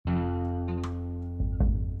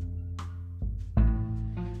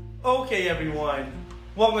Okay, everyone.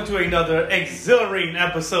 Welcome to another exhilarating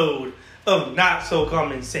episode of Not So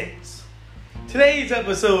Common Sense. Today's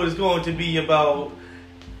episode is going to be about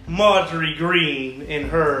Marjorie Green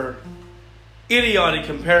and her idiotic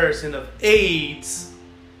comparison of AIDS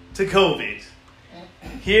to COVID.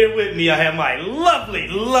 Here with me, I have my lovely,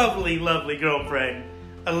 lovely, lovely girlfriend,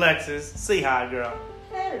 Alexis. Say hi, girl.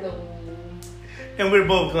 Hello. And we're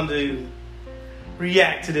both going to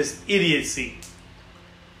react to this idiocy.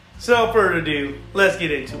 So without further ado, let's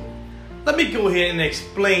get into it. Let me go ahead and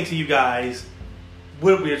explain to you guys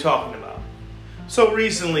what we are talking about. So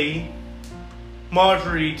recently,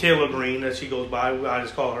 Marjorie Taylor Greene, as she goes by, I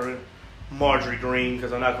just call her Marjorie Green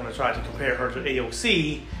because I'm not going to try to compare her to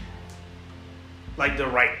AOC like the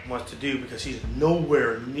right wants to do because she's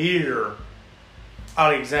nowhere near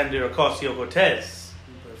Alexandria Ocasio-Cortez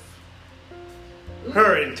with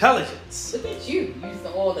her intelligence. Look at you using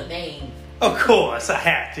all the names. Of course, I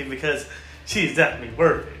have to because she's definitely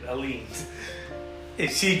worth it. I mean,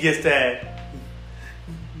 if she gets that,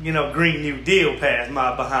 Green New Deal passed,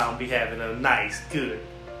 my behind be having a nice, good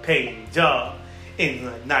paying job in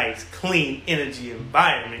a nice, clean energy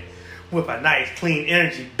environment with a nice, clean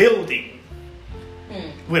energy building.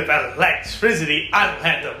 With electricity, I don't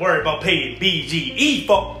have to worry about paying BGE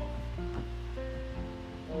for.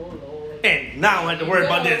 Oh, Lord. And now I don't have to worry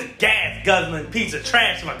about this gas guzzling piece of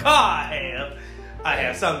trash my car I have. I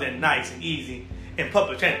have something nice and easy, and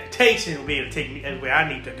public transportation will be able to take me everywhere I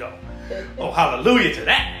need to go. Oh, hallelujah to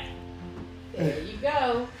that. There you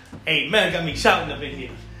go. Amen. Got me shouting up in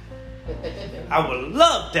here. I would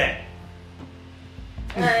love that.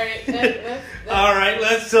 All right. All right,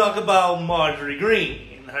 let's talk about Marjorie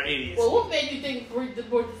Green and her idiocy. Well, what made you think to bring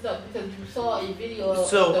this up? Because you saw a video of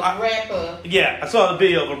the rapper. Yeah, I saw the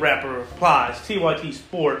video of a rapper Plies. TYT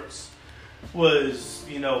Sports was,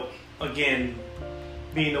 again,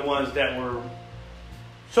 being the ones that were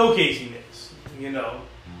showcasing this,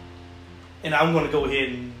 And I'm going to go ahead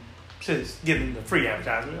and, since giving the free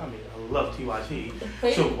advertisement, I love TYT,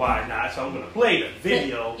 so why not? So I'm going to play the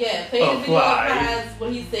video. Play the video of Plies,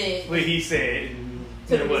 what he said. What he said.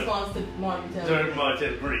 To the response to Marjorie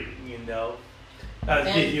Taylor Greene,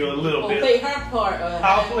 I'll give you a little bit. Play her part.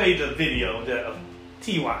 I'll play the video of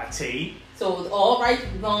TYT. So all rights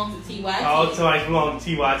belong to TYT. All rights belong to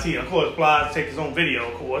TYT. Of course, Plies takes his own video,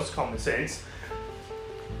 of course, common sense.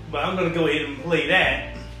 But I'm going to go ahead and play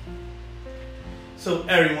that so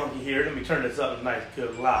everyone can hear it. Let me turn this up a nice,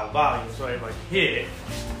 good, loud volume so everybody can hear it.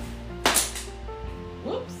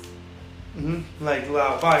 Whoops. Like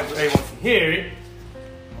loud volume so everyone can hear it.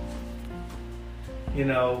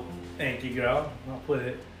 Thank you, girl. I'll put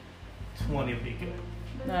it 20 will be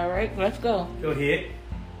good. All right, let's go. Go ahead.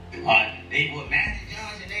 They were Magic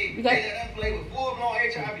Johnson. They let us play with full-blown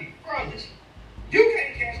HIV. Brothers, you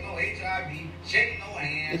can't catch no HIV, shaking no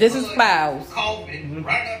hands. This is fouls. Coughing,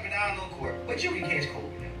 running up and down no court. But you can catch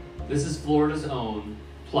COVID. This is Florida's own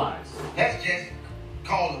Plies. Let's just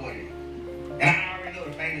call it what it is. And I already know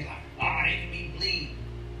the famous like, they can be bleeding.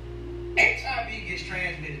 HIV gets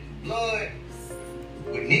transmitted through blood,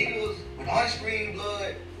 with needles, with unscreened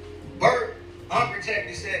blood, birth,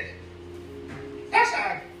 unprotected sex. That's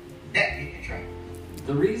how that get in trouble.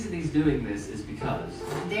 The reason he's doing this is because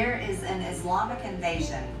there is an Islamic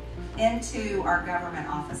invasion into our government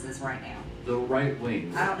offices right now. the right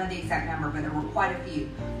wing. I don't know the exact number, but there were quite a few.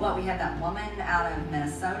 Well, we had that woman out of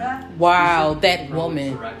Minnesota. Wow, that woman.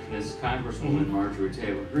 Insurrectionist Congresswoman Marjorie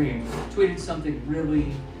Taylor Greene tweeted something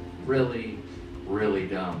really, really, really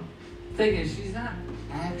dumb. Thing is, she's not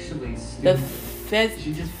actually stupid.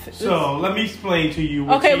 She just. So let me explain to you.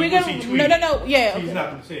 What okay, we're gonna. No. Yeah. She's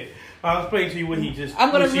not gonna say it. I'll explain to you what he just.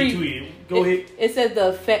 I'm gonna read. Tweeted. Go ahead. It says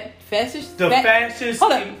the fascist. Fascist.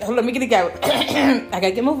 Hold on, let me get it together. I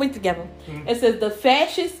gotta get my voice together. Mm-hmm. It says the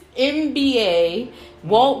fascist NBA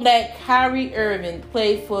won't let Kyrie Irving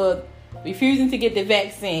play for refusing to get the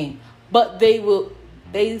vaccine, but they will.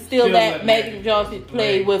 They still let Magic Johnson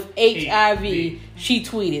play with HIV. She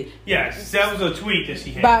tweeted. Yes, that was a tweet that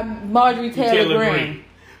she had by Marjorie Taylor Greene.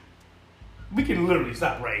 We can literally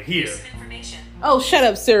stop right here. Oh, shut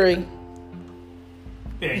up, Siri.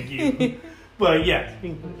 Thank you. But yes,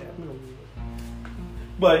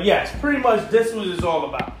 pretty much this was it's all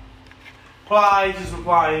about. Plies is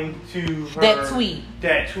replying to her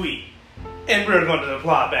that tweet, and we're going to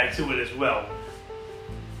reply back to it as well.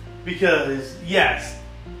 Because yes,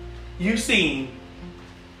 you've seen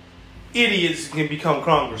idiots can become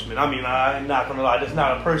congressmen. I mean, I'm not going to lie. There's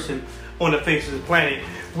not a person on the face of the planet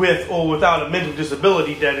with or without a mental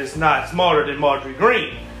disability that is not smarter than Marjorie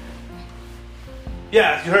Greene.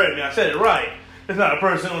 Yes, you heard me. I said it right. there's not a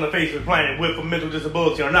person on the face of the planet with a mental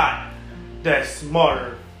disability or not that's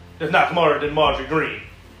not smarter than Marjorie Green,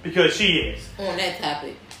 because she is. On that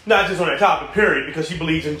topic. Not just on that topic, period, because she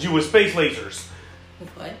believes in Jewish space lasers.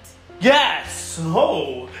 What? Yes!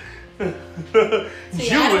 Oh! See,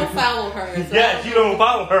 I don't follow her. So Yes, you don't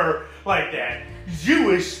follow her like that.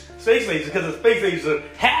 Jewish space lasers, because a space laser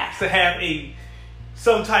has to have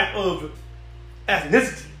some type of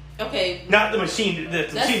ethnicity. Okay. Not the machine, the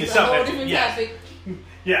machine That's itself. a whole different topic.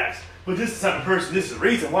 Yes, but this is the type of person, this is the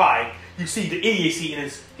reason why you see the idiocy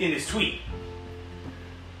in his tweet.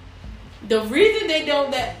 The reason they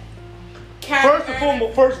don't let First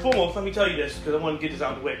and foremost, let me tell you this, because I want to get this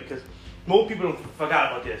out of the way, because most people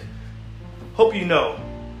forgot about this. Hope you know,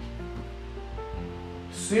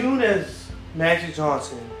 soon as Magic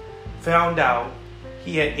Johnson found out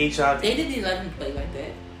he had HIV, they didn't let him play like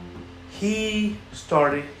that. he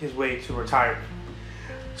started his way to retirement.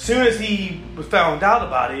 Soon as he was found out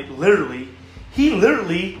about it, he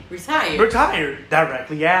literally retired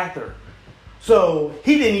directly after. So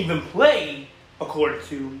he didn't even play, according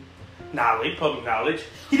to public knowledge.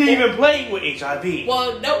 He didn't even play with HIV.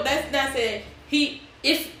 Well, no, that's not saying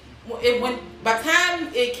when by the time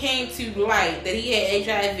it came to light that he had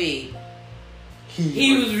HIV,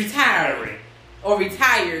 he was retiring or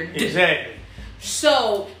retired. Exactly.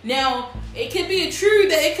 So now it could be true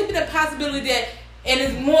that it could be the possibility that, and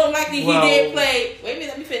it's more likely he did play. Wait a minute,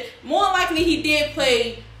 let me finish. More likely he did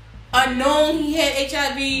play unknown he had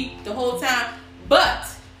HIV the whole time, but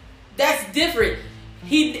that's different.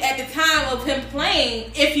 He, at the time of him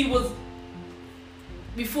playing, if he was,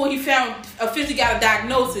 before he officially got a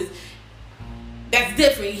diagnosis, that's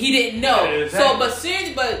different. He didn't know. Yeah, exactly.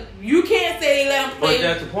 So, but you can't say they let him play. But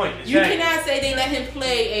that's the point. Exactly. You cannot say they let him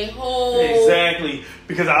play a whole. Exactly,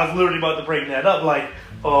 because I was literally about to break that up. Like,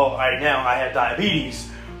 right now I have diabetes.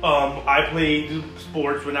 I played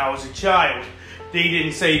sports when I was a child. They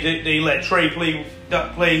didn't say that they let Trey play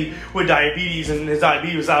with diabetes and his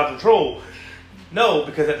diabetes was out of control. No,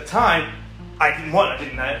 because at the time I didn't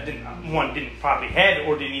probably have it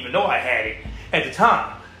or didn't even know I had it at the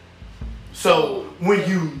time. So when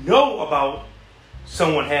you know about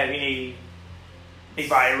someone having a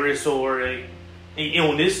virus or a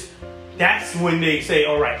illness, that's when they say,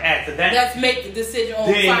 all right, after that, let's make the decision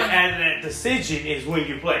on then after that decision is when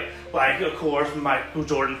you play. Like, of course, Michael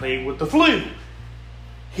Jordan played with the flu.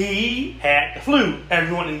 He had the flu.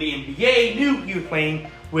 Everyone in the NBA knew he was playing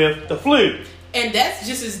with the flu. And that's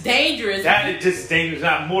just as dangerous. That is just as dangerous,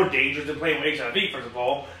 not more dangerous than playing with HIV, first of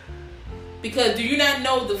all. Because do you not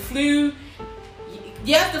know the flu?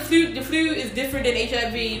 Yes, the flu is different than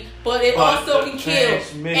HIV, but it also can kill.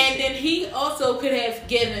 And then he also could have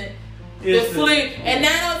given the flu. And 9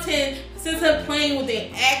 out of 10, since him playing with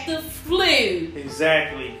an active flu,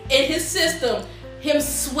 exactly, in his system, him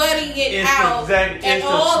sweating it out, and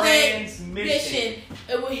all that transmission.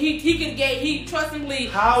 He trustingly.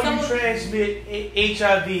 How you transmit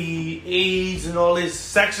HIV, AIDS, and all this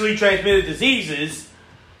sexually transmitted diseases?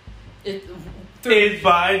 Is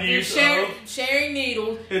by use of sharing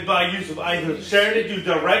needles. Is by use of either sharing it through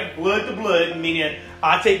direct blood to blood, meaning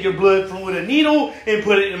I take your blood from with a needle and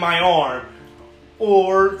put it in my arm,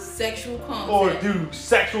 or sexual contact, or through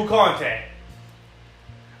sexual contact.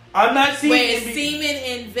 I'm not seeing semen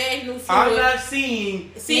and vaginal fluid. I'm not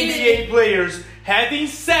seeing NBA players having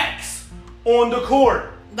sex on the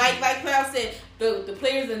court. Like Klaus said, the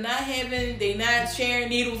players are not sharing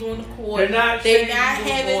needles on the court. They're not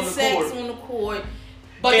having sex on the court.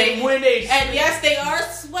 But yes, they are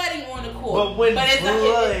sweating on the court. But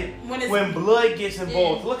when blood gets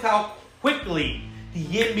involved, look how quickly the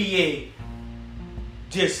NBA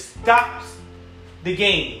just stops the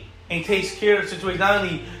game and takes care of the situation. Not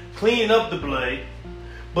only cleaning up the blood,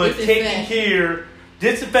 but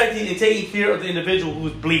disinfecting and taking care of the individual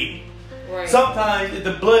who's bleeding. Right. Sometimes if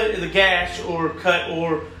the blood is a gash or cut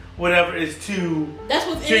or whatever is too much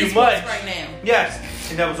right now. Yes,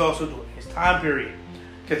 and that was also during his time period,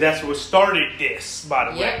 because that's what started this,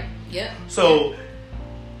 by the way. Yep. So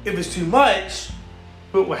if it's too much,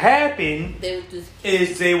 what will happen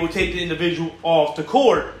is they will take the individual off the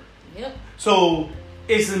court. Yep. So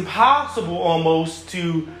it's impossible almost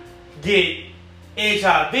to get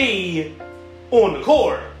HIV on the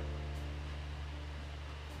court.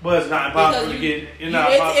 But it's not impossible to get. It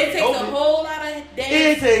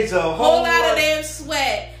takes a whole lot of damn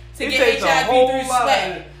sweat to get HIV through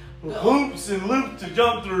sweat. Hoops and loops to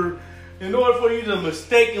jump through in order for you to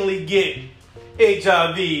mistakenly get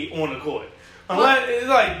HIV on the court. Unless it's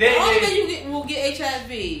like the only way you will get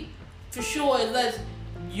HIV for sure unless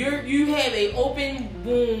you have an open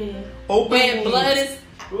wound where blood is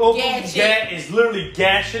Is literally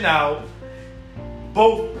gashing out.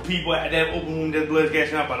 Both people at that open wound, that blood's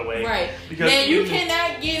gashing out, by the way. Right. Because now, you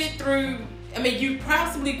cannot get it through. I mean, you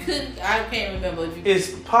possibly couldn't. I can't remember if you.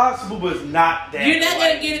 It's possible, but it's not that. You're not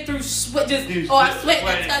going to get it through sweat. Just, I sweat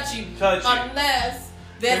and touch you. Unless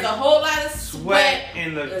there's a whole lot of sweat.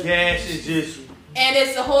 And the gas is just. And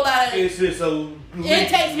it's a whole lot of. It's just a. It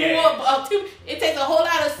takes more. It takes a whole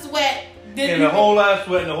lot of sweat. And a whole lot of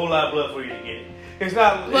sweat and a whole lot of blood for you to get it. It's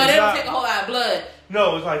not. But it don't take a whole lot of blood.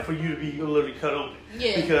 No, it's like for you to be literally cut open.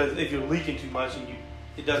 Yeah. Because if you're leaking too much and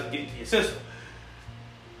it doesn't get into your system,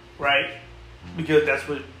 right? Because that's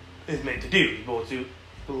what it's meant to do. It's supposed to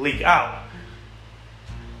leak out.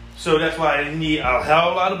 So that's why you need a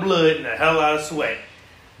hell of a lot of blood and a hell of a lot of sweat.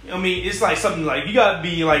 I mean, it's like something like you gotta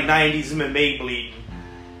be like 90s MMA bleeding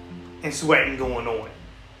and sweating going on,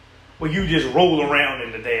 where you just roll around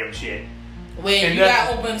in the damn shit. When you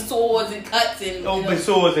got open sores and cuts and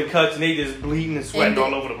sores and cuts, and they just bleeding and sweating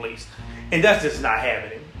all over the place, and that's just not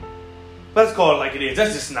happening. Let's call it like it is.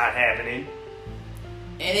 That's just not happening.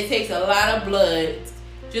 And it takes a lot of blood.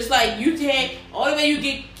 Just like you can't. Only way you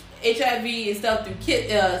get HIV and stuff through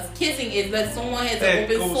kissing is that someone has an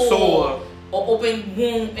open sore or open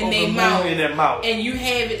wound in their mouth, and you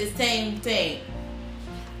have it the same thing.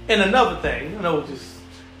 And another thing, I know just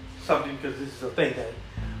something because this is a thing that.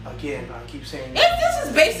 Again, I keep saying this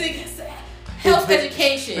is basic health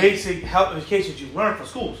education. Basic health education you learn from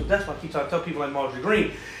school. So that's why I keep trying to tell people like Marjorie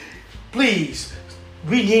Green, please,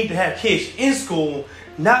 we need to have kids in school,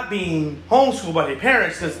 not being homeschooled by their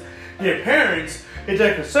parents, because their parents, if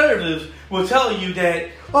they're conservatives, will tell you that,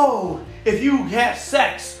 oh, if you have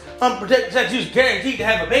sex, unprotected sex, you're guaranteed to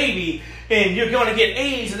have a baby, and you're going to get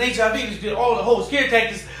AIDS and HIV, just get all the whole scare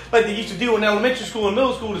tactics like they used to do in elementary school and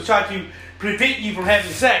middle school to try to prevent you from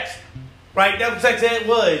having sex, right? That's what sex ed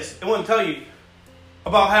was. It wouldn't tell you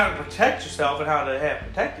about how to protect yourself and how to have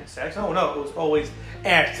protected sex. Oh no, it was always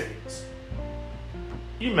abstinence.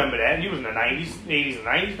 You remember that? You was in the 90s, 80s and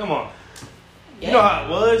 90s. Come on. Yeah. You know how it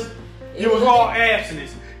was? It was all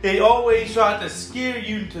abstinence. They always tried to scare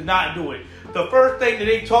you to not do it. The first thing that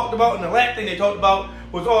they talked about and the last thing they talked about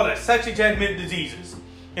was all the sexually transmitted diseases.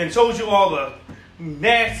 And shows you all the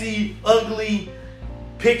nasty, ugly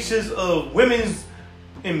pictures of women's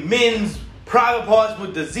and men's private parts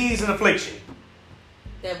with disease and affliction.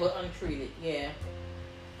 That were untreated, yeah.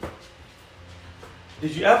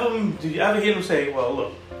 Did you ever hear them say, well,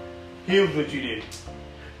 look, here's what you do.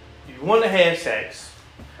 If you want to have sex,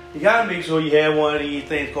 you got to make sure you have one of these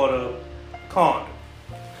things called a condom.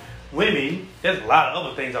 Women, there's a lot of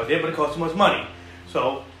other things out there, but it costs too much money.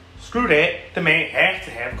 So, screw that. The man has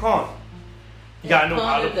to have a condom. You gotta know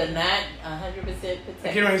how to. Condoms are not 100% protected.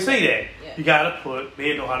 I can't even say that. Yeah. You gotta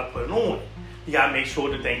know how to put it on. You gotta make sure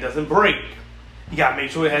the thing doesn't break. You gotta make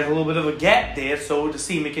sure it has a little bit of a gap there so the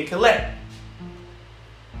semen can collect.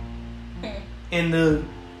 And the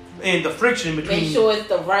friction between. Make sure it's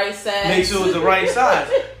the right size. Make sure it's the right size.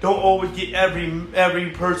 Don't always get every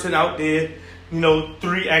person out there,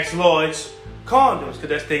 3X large condoms, because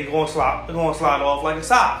that thing gonna slide off like a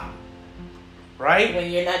sock. Right?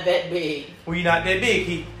 When you're not that big. When you're not that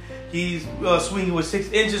big. He's swinging with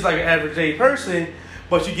 6 inches like an average day person,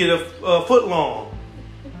 but you get a foot long.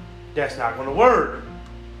 That's not going to work.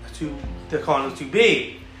 The condom's too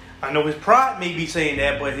big. I know his pride may be saying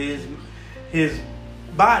that, but his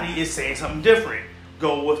body is saying something different.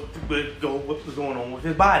 Go with what's going on with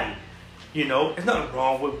his body. There's nothing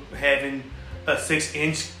wrong with having a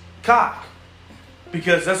 6-inch cock,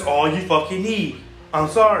 because that's all you fucking need. I'm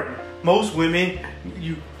sorry. Most women,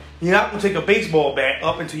 you're not going to take a baseball bat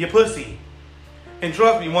up into your pussy. And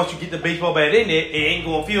trust me, once you get the baseball bat in there, it ain't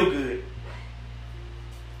going to feel good.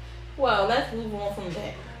 Well, let's move on from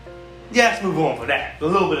that. Yeah, let's move on from that. A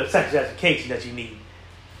little bit of sex education that you need.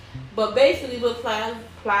 But basically what Ply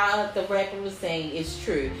the rapper was saying is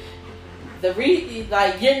true. The reason,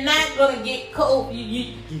 you're not going to get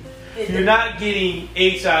COVID. You're not getting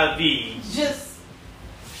HIV.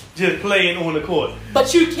 Just playing on the court.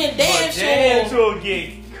 But you can damn sure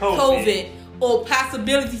get COVID or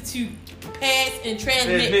possibility to pass and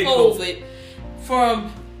transmit COVID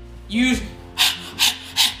from you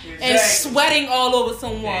and sweating all over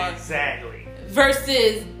someone. Exactly.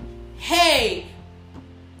 Versus, hey,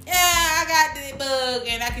 I got the bug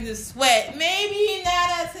and I can just sweat. Maybe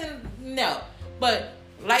not. No. But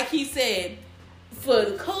like he said, for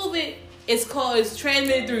the COVID, it's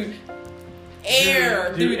transmitted through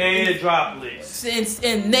air, through air droplets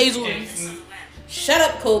and nasal. Shut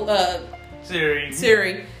up,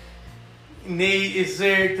 Siri. It's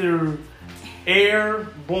there through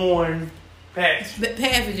airborne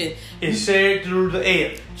pathogen. It's shared through the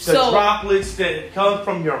air. The droplets that come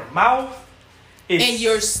from your mouth. And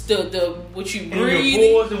your what you breathe. And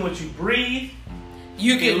your pores and what you breathe.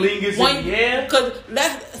 You can lingers in the air. Because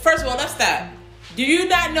first of all, let's stop. Do you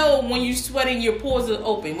not know when you're sweating, your pores are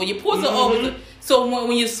open? When your pores are open, so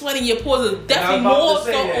when you're sweating, your pores are definitely more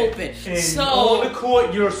so open. And so on the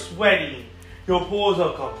court, you're sweating. Your pores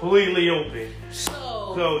are completely open.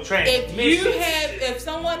 So transmission. If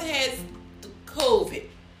someone has COVID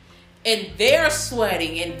and they're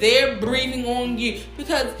sweating and they're breathing on you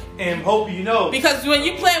and hope you know because when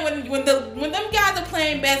you play when them guys are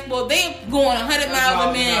playing basketball, they're going 100 miles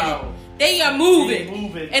a minute. They are moving.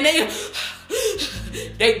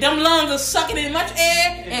 And them lungs are sucking in much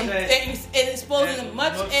air and exposing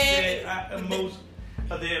much air. Most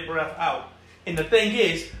of their breath out. And the thing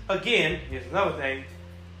is, again, here's another thing.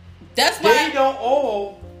 That's why they don't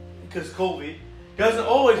all, because COVID doesn't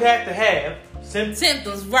always have to have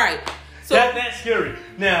symptoms. Right? So that's scary.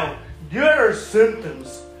 Now, there are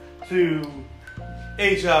symptoms to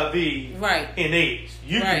HIV and AIDS.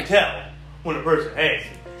 You can tell when a person has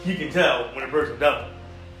it. You can tell when a person doesn't.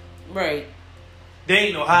 Right. There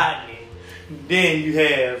ain't no hiding it. Then you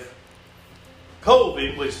have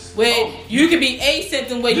COVID, which is you can be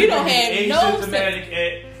asymptomatic, where you don't have no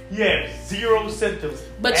symptoms. You have zero symptoms.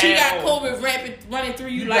 But you got COVID running through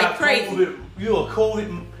you like crazy. You're a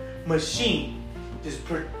COVID machine, just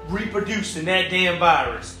reproducing that damn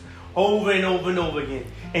virus over and over and over again.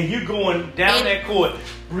 And you're going down that court,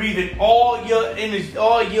 breathing all your energy,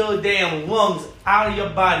 all your damn lungs out of your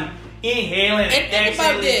body, inhaling and think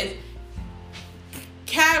about this.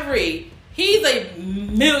 Kyrie, he's a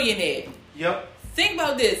millionaire. Yep. Think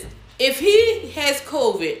about this. If he has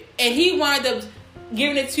COVID and he winds up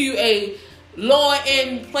giving it to a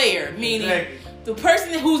lower-end player, meaning the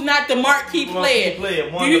person who's not the marquee player,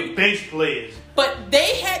 one of the bench players. But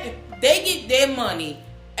they get their money.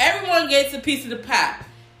 Everyone gets a piece of the pie.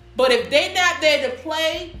 But if they're not there to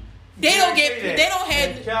play, they don't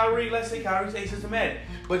have. Kyrie, let's say Kyrie's asymptomatic,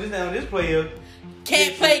 but this player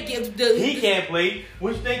can't play. He can't play.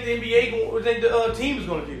 What do you think the NBA team is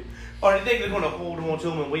going to do? Or do you think they're going to hold on to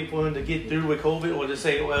him and wait for him to get through with COVID, or just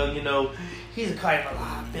say, well, he's a kind of a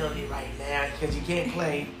liability right now because he can't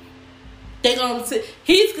play. They're going to.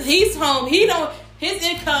 He's home. He don't. His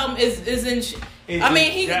income is in.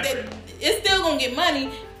 It's still going to get money.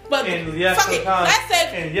 But and yes, fuck it.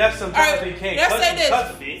 Sometimes they can't. Let's say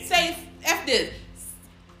this. Say F this.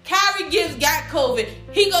 Kyrie got COVID.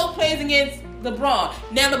 He plays against LeBron.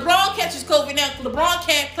 Now LeBron catches COVID. Now LeBron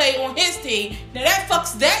can't play on his team. Now that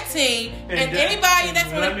fucks that team. And anybody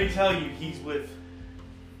that's let me tell you, he's with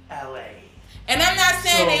LA. And I'm not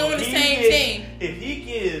saying they on the same team. If he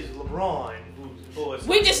gives LeBron,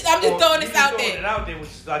 I'm just throwing this out there. Which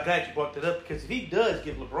is, I'm glad you brought that up, because if he does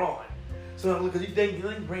give LeBron. So, because you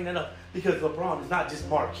didn't bring that up, because LeBron is not just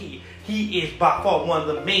marquee. He is by far one of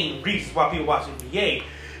the main reasons why people watch NBA.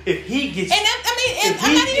 If he gets, I'm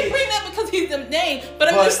not even bringing that because he's the name, but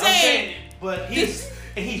I'm just saying. But he's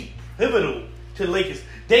pivotal to the Lakers.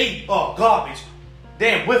 They are garbage.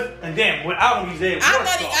 Damn with and damn without him, he's there.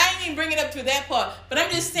 I ain't even bringing it up to that part, but I'm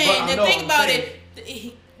just saying. Now think about it.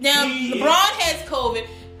 Now LeBron has COVID.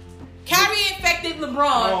 Kyrie infected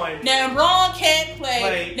LeBron. Now LeBron can't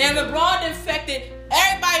play. Now LeBron infected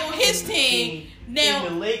everybody on his team. Now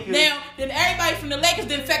then everybody from the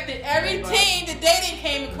Lakers infected every team that they didn't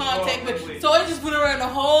came in contact with. So it just went around the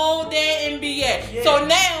whole damn NBA. Yeah. So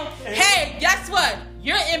now, hey, guess what?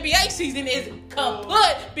 Your NBA season is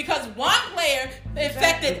kaput because one player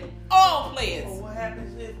infected all players. Well, what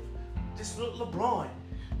happens if this LeBron?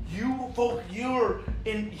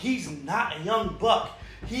 He's not a young buck.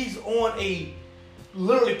 He's on a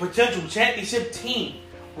literally potential championship team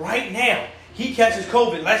right now. He catches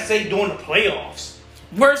COVID, let's say during the playoffs.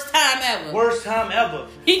 Worst time ever.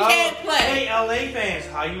 He can't play. Hey, LA fans,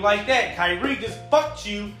 how you like that? Kyrie just fucked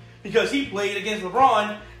you because he played against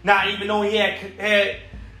LeBron, not even though he had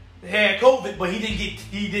COVID, but he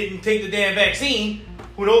didn't take the damn vaccine.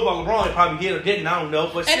 Who knows about LeBron? He probably did or didn't. I don't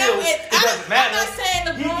know, but still, it doesn't matter. I'm not saying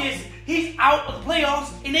LeBron. He's out of the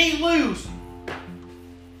playoffs and they lose.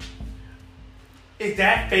 Is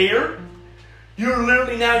that fair? You're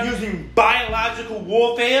literally now using biological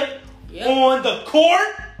warfare on the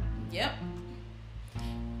court? Yep.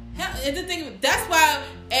 And the thing, that's why,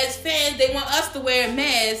 as fans, they want us to wear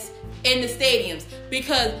masks in the stadiums.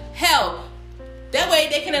 Because, hell, that way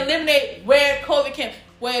they can eliminate where COVID can.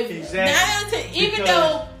 Even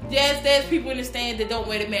though there's people in the stands that don't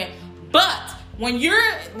wear the mask. But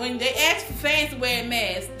when they ask for fans to wear a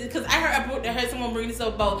mask, because I heard someone bring this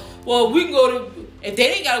up about, well, we can go to, if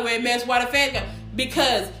they ain't gotta wear a mask, why the fans got?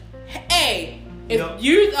 Because, hey, if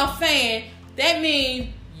you're a fan, that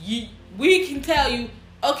means we can tell you,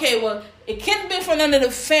 okay, well, it can't have been for none of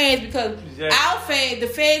the fans because our fans, the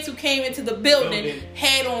fans who came into the building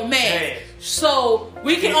had on masks. So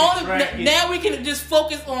we can now we can just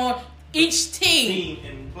focus on each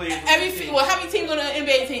team. Well, how many teams on the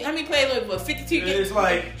NBA team? How many players? What, 52? It's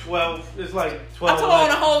like 12. It's like 12. I'm talking on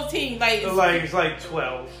the whole team. It's like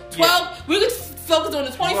 12. 12. Yeah. We could focus on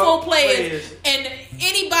the 24 players and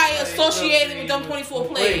anybody associated with them 24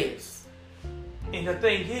 players. And the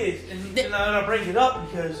thing is, and I bring it up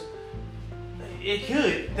because it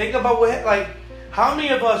could. Think about how many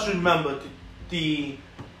of us remember the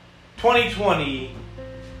 2020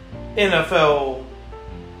 NFL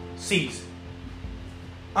season?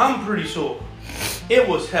 I'm pretty sure it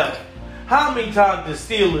was hell. How many times the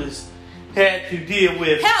Steelers had to deal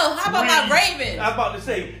with hell? How about my Ravens? I'm about to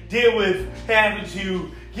say deal with having to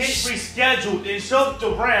get rescheduled and shuffled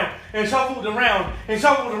around because the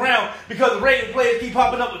Ravens players keep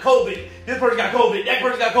popping up with COVID. This person got COVID. That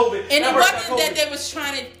person got COVID. And it wasn't that they was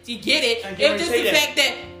trying to get it. It was just the fact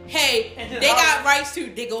that, hey, they got rights to.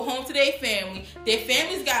 They go home to their family. Their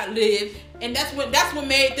families got live, and that's what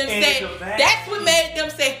made them say. That's what made them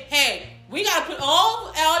say, hey, we gotta put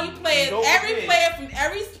all you players, every player from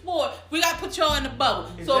every sport, we gotta put y'all in the bubble.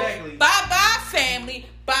 Exactly. So bye family,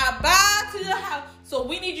 bye to the house. So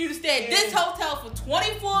we need you to stay at this hotel for 6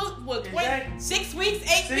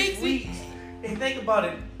 weeks, 8 weeks. And think about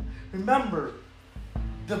it. Remember,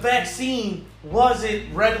 the vaccine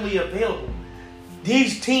wasn't readily available.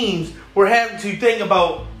 These teams were having to think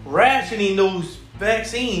about rationing those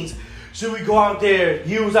vaccines. Should we go out there,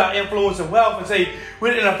 use our influence and wealth and say,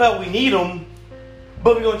 we're the NFL, we need them,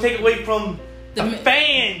 but we're going to take away from the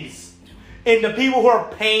fans and the people who are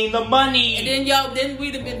paying the money. And then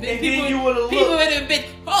we'd have been people would have been,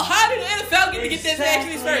 oh, how did the NFL get to get this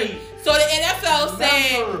vaccine first? So the NFL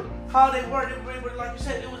said, how they were, like you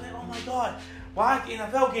said, it was like, oh my God, why is the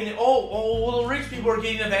NFL getting it? Oh, the rich people are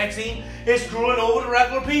getting the vaccine. It's screwing over the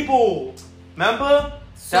regular people. Remember?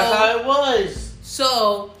 That's how it was.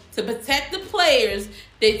 So, to protect the players,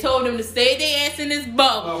 they told them to stay their ass in this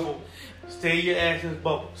bubble. Stay your ass in this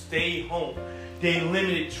bubble. Stay home. They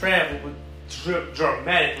limited travel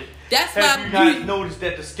dramatically. That's Have you not noticed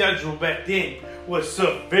that the schedule back then was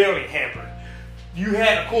severely hampered? You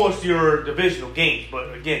had, of course, your divisional games,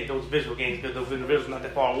 but again, those divisional games, because those divisions not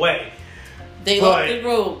that far away. They off the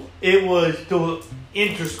road. It was those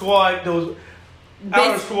inter-squad, those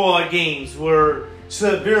outer-squad games were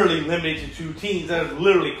severely limited to teams that are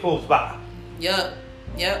literally close by. Yep.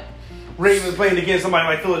 Ravens playing against somebody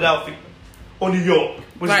like Philadelphia or New York,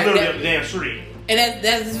 which is literally up the damn street. And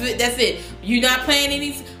that's it. You're not playing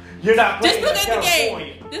any. You're not playing. Just look at the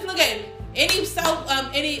game. Just look at any South.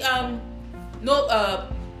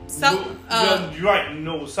 You're right.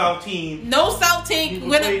 No South team. No South team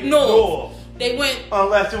went up north. They went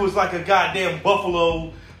unless it was like a goddamn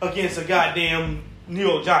Buffalo against a goddamn New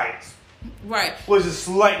York Giants. Right. Was it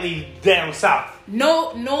slightly down south?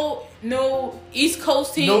 No East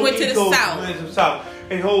Coast team went to the south.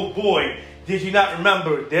 And oh boy, did you not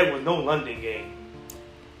remember there was no London game?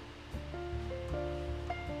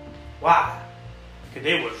 Why? Because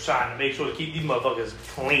they were trying to make sure to keep these motherfuckers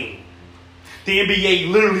clean. The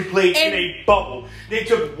NBA literally played in a bubble. They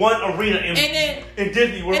took one arena in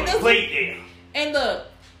Disney World and played there. And look,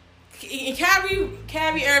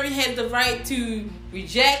 Kyrie Irving has the right to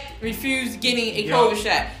refuse getting a COVID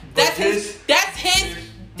shot. That's his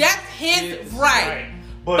right.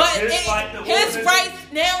 But his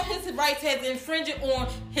rights has infringed on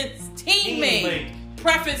his teammate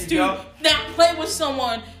preference to not play with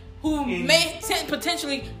someone who may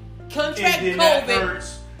potentially contract COVID. That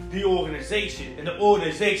hurts the organization, and the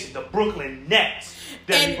organization, the Brooklyn Nets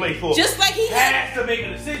that he plays for, just like he has to make a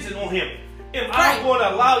decision on him. If I'm going to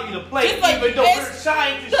allow you to play, even though we're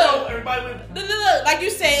trying to show everybody. Look, like you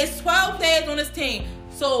said, it's 12 players on this team.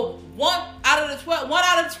 So one out of the 12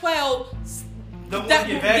 don't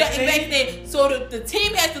get vaccinated. So the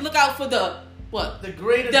team has to look out for the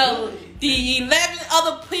greatest the 11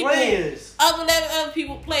 other people,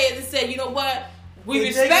 players, and say, you know what, we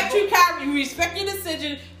respect you, Kyrie, we respect your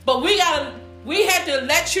decision, but we have to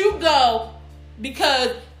let you go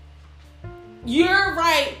because you're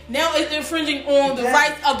right. Now it's infringing on the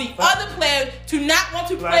rights of the other players to not want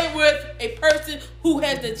to play with a person who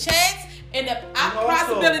has the chance and the also,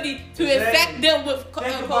 possibility to infect them with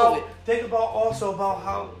COVID. Think about also about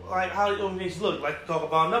how the organizations look. Like talk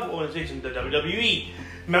about another organization, the WWE.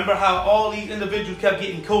 Remember how all these individuals kept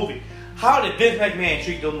getting COVID? How did Vince McMahon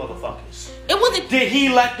treat those motherfuckers? It wasn't. Did he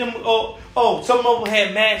let them? Some of them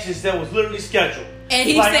had matches that was literally scheduled. And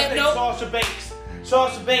he said no.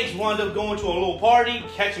 Sasha Banks wound up going to a little party,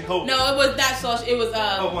 catching COVID. No, it was not Sasha. It was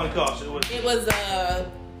It was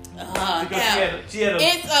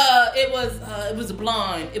it was a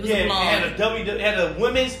blonde. It was a It blonde. had a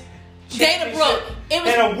women's Dana Brooke. And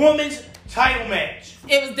a women's title match.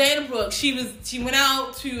 It was Dana Brooke. She went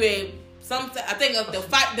out to the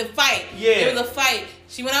fight. Yeah. It was a fight.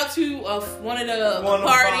 She went out to one of the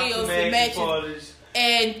party or some matches.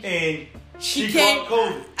 And she came.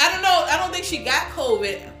 COVID. I don't know. I don't think she got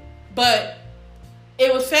COVID, but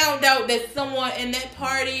it was found out that someone in that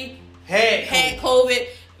party had COVID.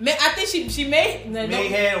 I think she may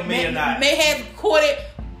have caught it,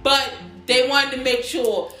 but they wanted to make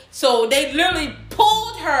sure. So they literally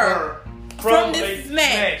pulled her from this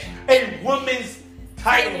match. A women's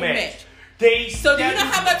title match. Do you know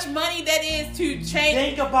how much money that is to change?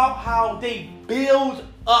 Think about how they build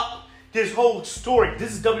up this whole story.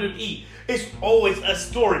 This is WWE. It's always a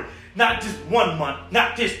story. Not just 1 month,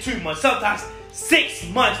 not just 2 months, sometimes 6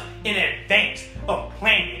 months in advance of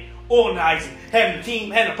planning, organizing, having a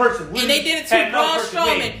team, having a person win. And they did it to Braun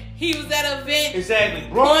Strowman. He was at an event. Exactly.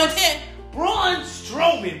 Braun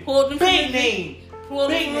Strowman. Pulled him big name. Big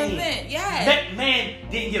name. Event. Yeah. That man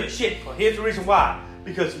didn't give a shit. But here's the reason why.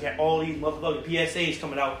 Because he had all these motherfucking PSAs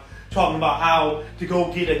coming out talking about how to go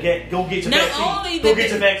get your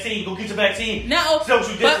vaccine. No, social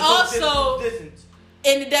distance, but also distance.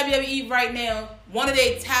 In the WWE right now, one of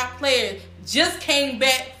their top players just came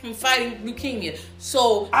back from fighting leukemia.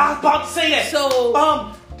 So I was about to say that.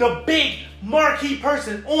 So the big marquee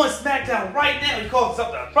person on SmackDown right now, he calls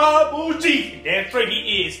himself the Tribal Chief. Damn straight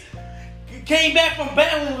he is. Came back from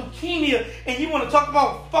battling leukemia, and you want to talk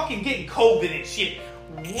about fucking getting COVID and shit?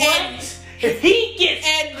 What? If he gets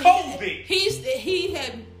COVID, he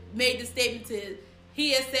had made the statement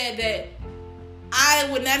he had said that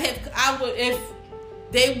if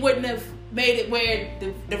they wouldn't have made it where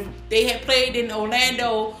they had played in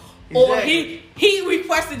Orlando, exactly. Or he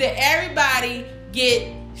requested that everybody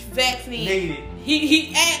get vaccinated.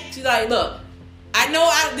 He asked like, look, I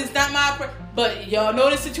know this is not my but y'all know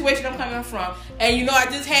the situation I'm coming from, and I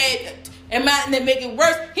just had, and to make it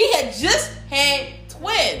worse, he had just had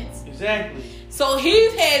twins. Exactly. So he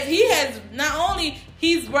has not only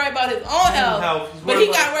he's worried about his own health, but he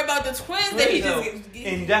got to worry about the twins that he just.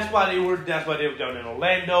 And that's why they were down in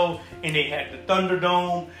Orlando, and they had the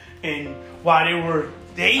Thunderdome, and why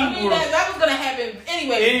that was gonna happen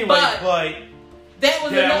anyway. But that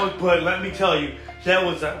was but let me tell you, that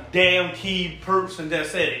was a damn key person that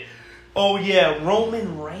said it. Oh yeah,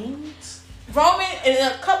 Roman Reigns. Roman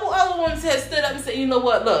and a couple other ones had stood up and said, you know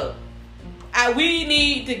what, look. We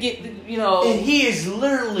need to get, And he is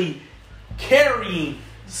literally carrying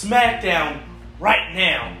SmackDown right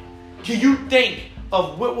now. Can you think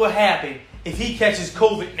of what will happen if he catches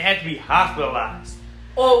COVID and has to be hospitalized?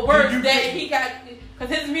 Or worse, that he got,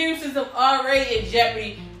 because his immune system already in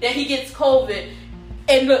jeopardy, that he gets COVID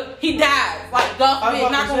and look, he dies. Like, God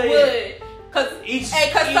forbid, knock on wood. Because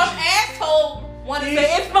some asshole want to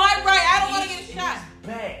say, it's my right, I don't want to get a shot.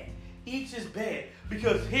 Bad. Each is bad.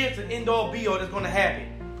 Because here's the end-all be-all that's going to happen.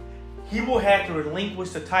 He will have to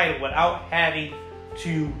relinquish the title without having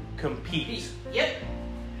to compete. Yep.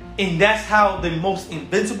 And that's how the most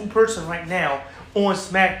invincible person right now on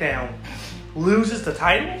SmackDown loses the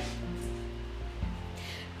title.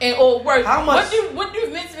 And or worse, how much? What do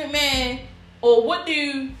Vince McMahon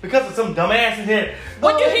because of some dumbass in here?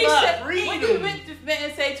 What do Vince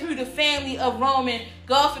McMahon say to the family of Roman?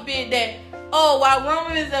 God forbid that. Oh, while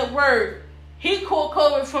Roman is at work, he caught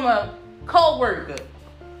COVID from a co-worker.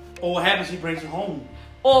 Or what happens? He brings it home.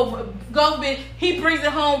 Or God forbid, he brings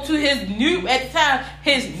it home to his newborn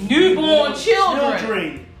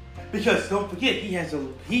children. Because don't forget, he has a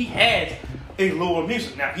lower immune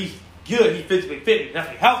system. Now he's good, he's physically fit, he's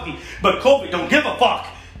definitely healthy, but COVID don't give a fuck.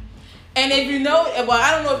 And if you know, well,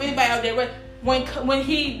 I don't know if anybody out there, when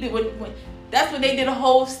that's when they did a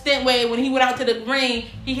whole stint where when he went out to the ring,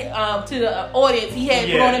 he to the audience, he had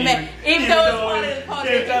put on a mask. Even though it was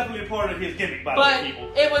definitely a part of his gimmick by the people.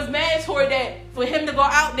 But it was mandatory that for him to go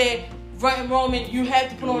out there, Roman, you have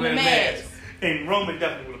to put on the mask. And Roman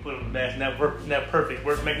definitely would have put on the mask, and that perfect.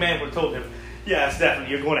 Where McMahon would have told him, yes,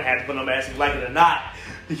 definitely, you're going to have to put on a mask, like it or not,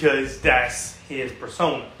 because that's his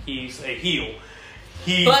persona. He's a heel.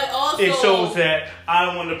 it shows that I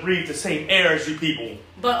don't want to breathe the same air as you people.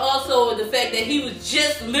 But also the fact that he was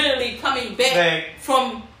just literally coming back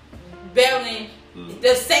from battling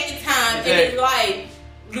the second time in his life,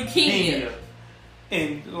 leukemia.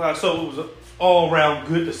 And so it was an all-around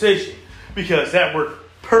good decision because that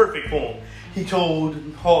worked perfect for him. He told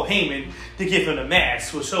Paul Heyman to give him the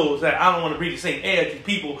mask, which shows that I don't want to breathe the same air as you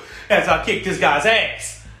people as I kick this guy's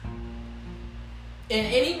ass. And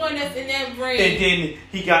anyone that's in that ring. And then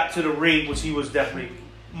he got to the ring, which he was definitely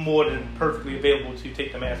more than perfectly available to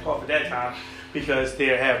take the mask off at that time because they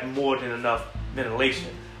have more than enough ventilation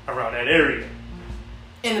around that area.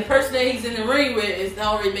 And the person that he's in the ring with has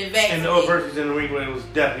already been vaccinated. And the other person he's in the ring with was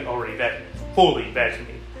definitely already vaccinated, fully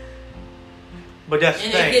vaccinated. But that's the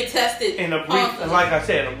thing. And they get tested. And like I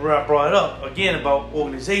said, I brought it up again about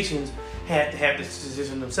organizations have to have this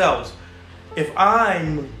decision themselves. If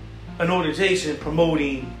I'm an organization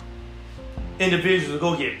promoting individuals to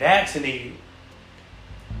go get vaccinated,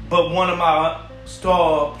 but one of my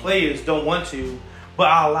star players don't want to, but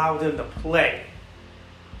I allow them to play,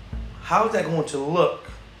 how is that going to look?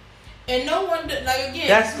 And no one, like again,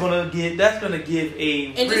 that's gonna give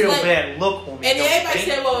a real bad look on me. And everybody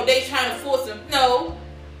said, "Well, they trying to force them." No,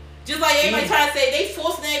 just like everybody trying to say, they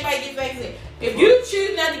forcing everybody to get vaccinated. If you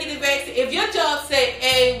choose not to get the vaccine, if your job say,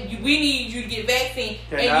 "Hey, we need you to get vaccine,"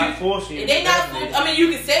 they're not forcing you. They're not. I mean, you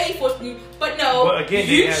can say they forcing you, but no. But again,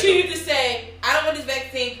 you choose to say, "I don't want this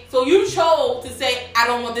vaccine," so you chose to say, "I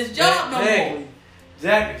don't want this job no more."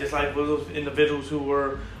 Exactly. Just like for those individuals who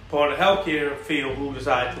were part of the healthcare field who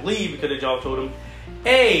decided to leave because the job told them,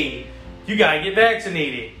 "Hey, you gotta get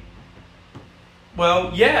vaccinated."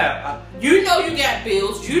 Well, yeah. You know you got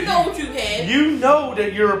bills. You know what you had. You know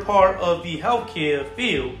that you're a part of the healthcare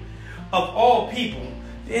field. Of all people,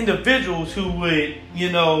 the individuals who would,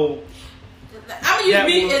 I'm gonna use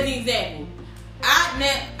me as an example.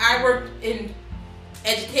 I worked in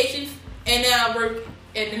education, and now I work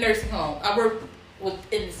in the nursing home. I work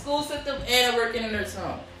in the school system, and I work in a nursing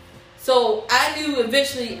home. So I knew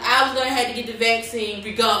eventually I was gonna have to get the vaccine,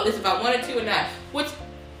 regardless if I wanted to or not. Which,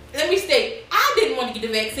 let me state, I didn't want to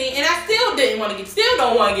get the vaccine, and I still don't want to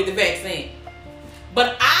get the vaccine.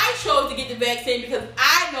 But I chose to get the vaccine because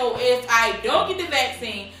I know if I don't get the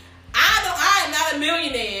vaccine, I am not a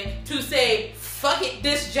millionaire to say, "Fuck it,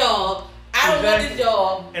 this job. I don't want this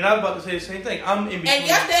job." And I was about to say the same thing. I'm in between. And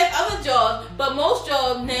yes, there's other jobs, but most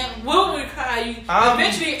jobs now will require you.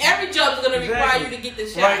 Eventually, every job is going to require you to get the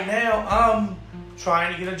shot. Right now, I'm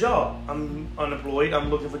trying to get a job. I'm unemployed. I'm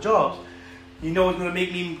looking for jobs. You know what's going to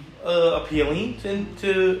make me appealing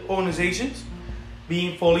to organizations?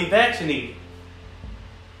 Being fully vaccinated.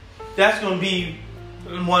 That's going to be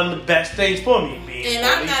one of the best things for me. And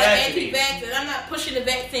I'm not anti-vax, and I'm not pushing the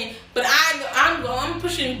vaccine, but I'm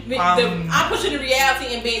pushing the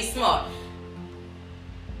reality and being smart.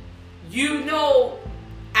 I'm not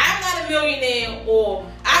a millionaire, or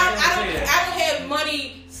I don't have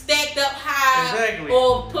money stacked up high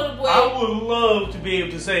or put away. I would love to be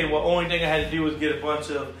able to say, well, only thing I had to do was get a bunch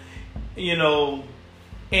of,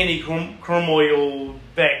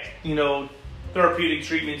 antimicrobial therapeutic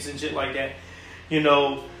treatments and shit like that.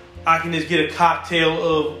 I can just get a cocktail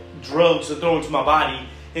of drugs to throw into my body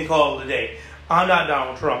and call it a day. I'm not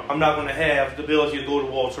Donald Trump. I'm not going to have the ability to go to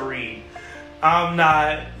Walter Reed. I'm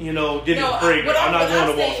not, Dennis Prager. I'm not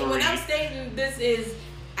going to Walter Reed. What I'm stating this is,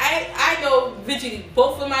 I know eventually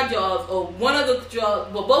both of my jobs, or one of the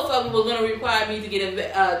jobs, well, both of them were going to require me to get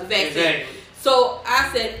the vaccine. Exactly. So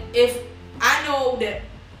I said, if I know that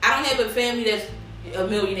I don't have a family that's a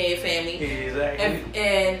millionaire family, exactly,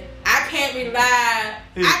 and I can't I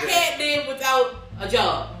can't live without a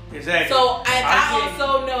job. Exactly. So I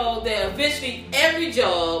also know that eventually every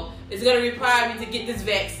job is going to require me to get this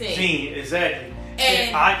vaccine. Exactly.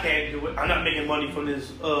 And I can't do it. I'm not making money from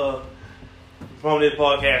this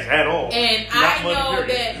podcast at all. And I know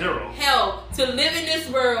that hell, to live in this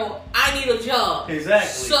world, I need a job. Exactly.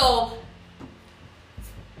 So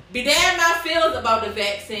be damn my feelings about the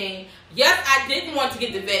vaccine. Yes, I didn't want to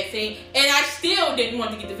get the vaccine, and I still didn't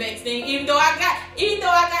want to get the vaccine. Even though I got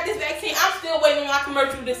this vaccine, I'm still waiting on my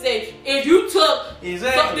commercial to say, if you took this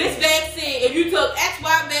vaccine, if you took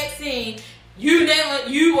XY vaccine, you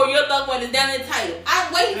or your loved one is now entitled.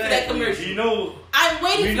 I'm waiting for that commercial. I'm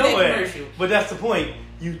waiting for that commercial. But that's the point.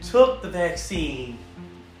 You took the vaccine,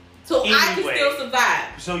 so I can still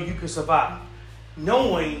survive. So you can survive,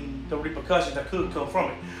 knowing the repercussions that could come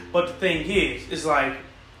from it. But the thing is, it's like,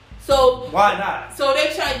 so why not? So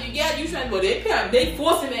they trying. They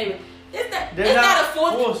forcing me. It's not a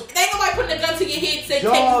force. They ain't nobody putting a gun to your head and say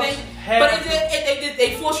take things. But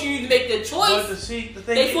they forcing you to make the choice. But the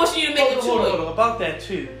thing they forcing you to make a choice. Hold on, about that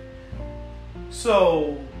too.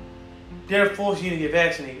 So they're forcing you to get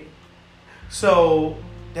vaccinated. So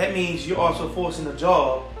that means you're also forcing the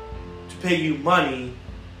job to pay you money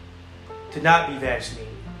to not be vaccinated.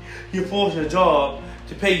 You're forcing a job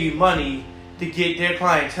to pay you money to get their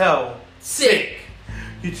clientele sick.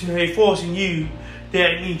 They're forcing you.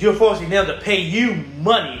 That means you're forcing them to pay you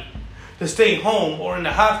money to stay home or in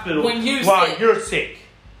the hospital while you're sick.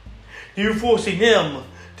 You're forcing them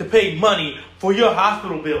to pay money for your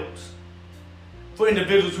hospital bills. For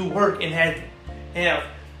individuals who work and have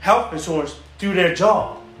health insurance through their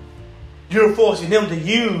job. You're forcing them to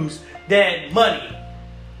use that money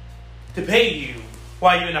to pay you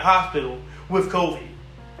while you're in the hospital with COVID.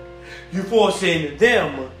 You're forcing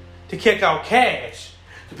them to kick out cash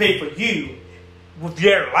to pay for you with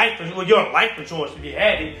your life insurance if you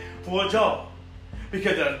had it for a job.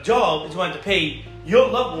 Because a job is going to pay your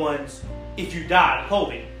loved ones if you die of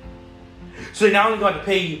COVID. So they're not only going to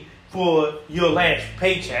pay for your last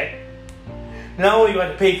paycheck, not only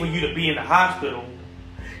going to pay for you to be in the hospital,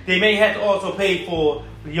 they may have to also pay for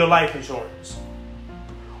your life insurance.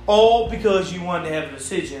 All because you wanted to have a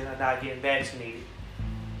decision of not getting vaccinated.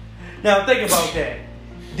 Now think about that.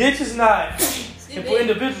 This is not, and for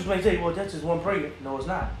individuals may say, well, that's just one player. No, it's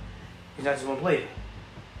not. It's not just one player.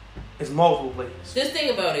 It's multiple players. Just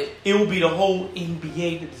think about it. It will be the whole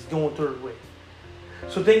NBA that is going third way.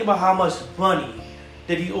 So think about how much money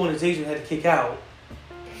that these organizations had to kick out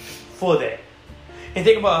for that. And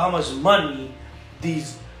think about how much money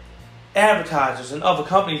these advertisers and other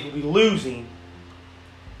companies will be losing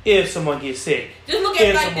if someone gets sick. Just look at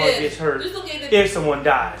it like someone this. Gets hurt. Just look at it. If someone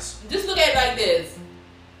dies. Just look at it like this.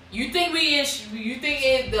 You think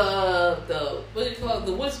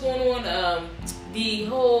what's going on? The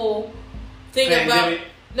whole thing pandemic.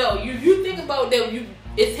 About you think about that.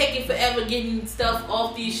 It's taking forever getting stuff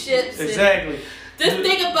off these ships. Exactly. Just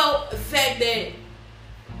think about the fact that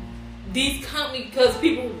these companies, because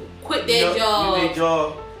people quit their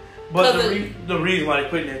jobs. But the reason why they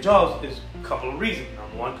quit their jobs is a couple of reasons.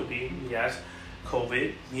 Number one could be, yes,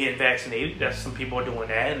 COVID, getting vaccinated. That's some people are doing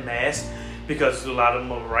that in mass because a lot of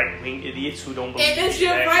them are right-wing idiots who don't believe. And it's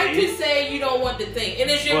your right to say you don't want the thing. And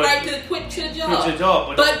it's your right to quit your job. Quit your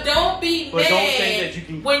job. But don't be mad. But don't think that you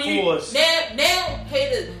can force.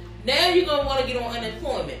 Now you're going to want to get on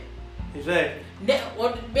unemployment. Exactly. Now,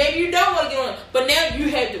 or maybe you don't want to get on, but now you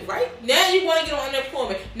have the right. Now you want to get on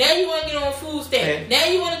unemployment. Now you want to get on food stamps. Now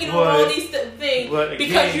you want to get on all these things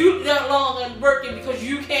because you're no longer working because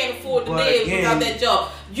you can't afford to live without that job.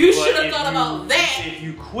 You should have thought about that. If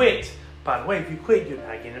you quit, by the way, if you quit, you're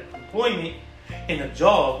not getting employment, and the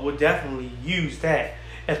job will definitely use that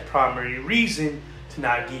as primary reason to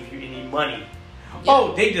not give you any money. Yep.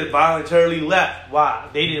 Oh, they just voluntarily left. Why?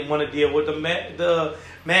 They didn't want to deal with the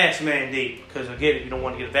mask mandate because again, if you don't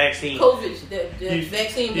want to get a vaccine, COVID, the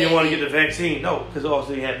vaccine. You don't want to get the vaccine, no, because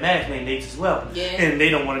also you have mask mandates as well, yeah. And they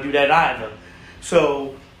don't want to do that either.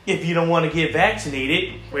 So if you don't want to get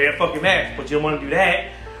vaccinated, wear a fucking mask, but you don't want to do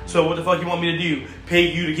that. So what the fuck you want me to do?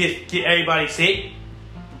 Pay you to get everybody sick,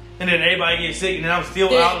 and then everybody gets sick, and then I'm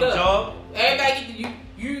still out of the job. Everybody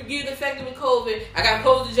you get infected with COVID. I got to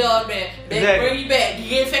close the job down. They bring you back. You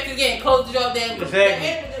get infected again. Close the job down.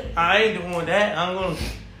 Exactly. I ain't doing that. I'm gonna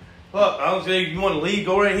look. I don't say you want to leave.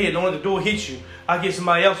 Go right here. Don't let the door hit you. I'll get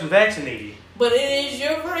somebody else who's vaccinated. But it is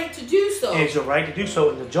your right to do so. It's your right to do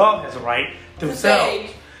so, and the job has a right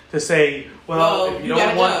themselves to say, well, if you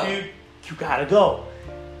don't want to, you gotta go.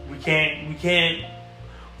 We can't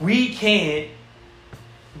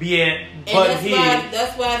be at butt head.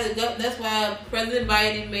 That's why President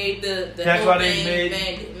Biden made the that's why they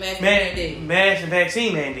made mask and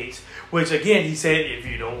vaccine mandates. Which again, he said, if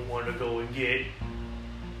you don't want to go and get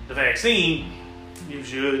the vaccine, you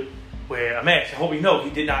should wear a mask. I hope you know he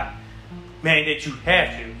did not mandate you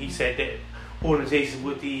have to. He said that organizations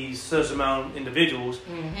with these such amount of individuals,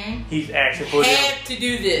 he's asking for them to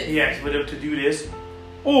do this. He asked for them to do this,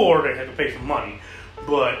 or they have to pay some money.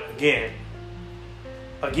 But again,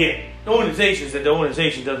 the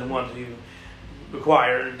organization doesn't want to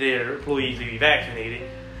require their employees to be vaccinated.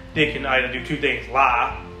 They can either do two things: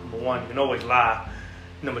 lie. Number one, you can always lie.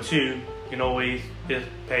 Number two, you can always just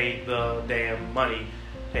pay the damn money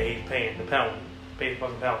that he's paying, the penalty. Pay the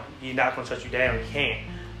fucking penalty. He's not going to shut you down. He can't.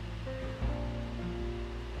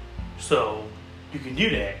 So you can do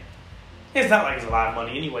that. It's not like it's a lot of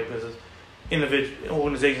money anyway, because individual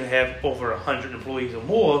organizations have over 100 employees or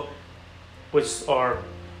more, which are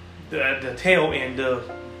the tail end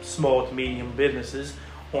of small to medium businesses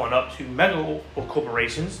on up to mega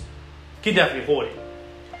corporations can definitely afford it.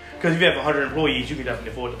 Because if you have 100 employees, you can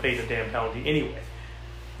definitely afford to pay the damn penalty anyway.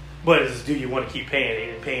 But it's, do you want to keep paying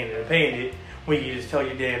it and paying it and paying it when you just tell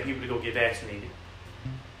your damn people to go get vaccinated?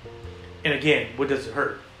 And again, what does it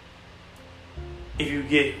hurt? If you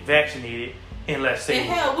get vaccinated, and let's say... And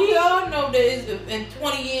hell, we all know that in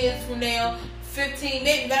 20 years from now, 15,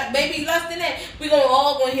 maybe less than that, we're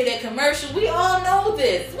all going to hear that commercial. We all know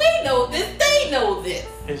this. We know this. They know this.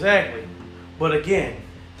 Exactly. But again,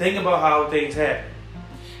 think about how things happen.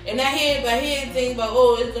 And I hear things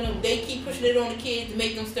about, they keep pushing it on the kids to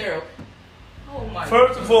make them sterile. Oh my God.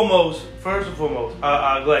 First and foremost,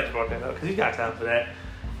 I'm glad you brought that up because you got time for that.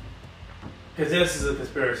 Because this is a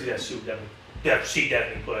conspiracy that she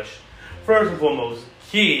definitely pushed. First and foremost,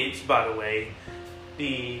 kids, by the way,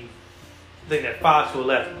 the thing that 5 to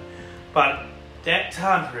 11. By that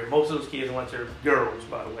time period, most of those kids, unless they're girls,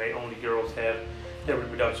 by the way, only girls have their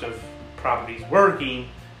reproductive properties working,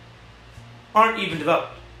 aren't even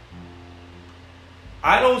developed.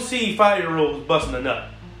 I don't see 5-year-olds busting a nut.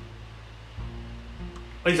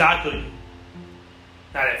 At least I couldn't.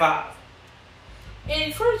 Not at 5.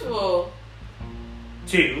 And first of all,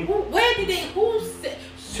 2. What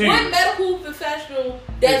medical professional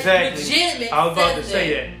that's legitimate? I was about to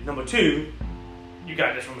say that. Number 2, you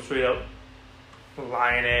got this from a straight up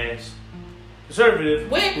lying ass conservative.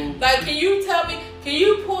 Can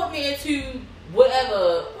you put me into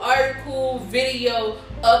whatever article, video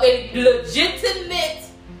of a legitimate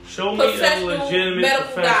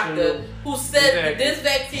medical doctor who said that this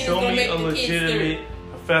vaccine is going to make the kids legitimate dirty.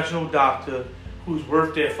 Professional doctor who's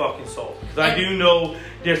worth their fucking salt. Because I do know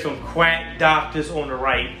there's some quack doctors on the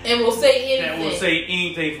right and will say anything. That will say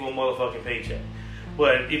anything for a motherfucking paycheck.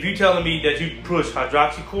 But if you're telling me that you push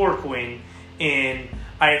hydroxychloroquine and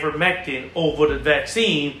ivermectin over the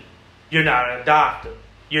vaccine, you're not a doctor.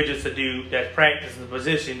 You're just a dude that's practicing the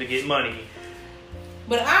position to get money.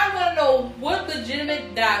 But I want to know what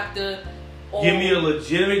legitimate doctor... Give me a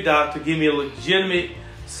legitimate doctor. Give me a legitimate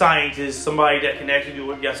scientist. Somebody that can actually do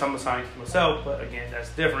it. Yes, I'm a scientist myself, but again, that's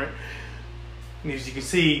different. And as you can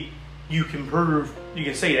see, you can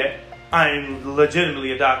say that. I'm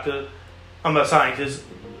legitimately a doctor. I'm a scientist.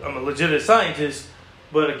 I'm a legitimate scientist.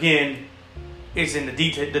 But again, it's in the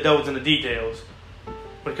detail. The devil's in the details.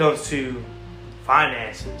 When it comes to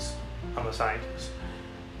finances, I'm a scientist,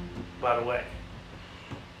 by the way.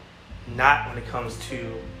 Not when it comes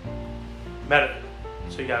to medical.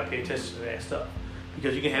 So you gotta pay attention to that stuff.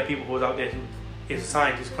 Because you can have people who are out there who is a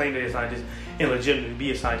scientist, claim they're a scientist, and legitimately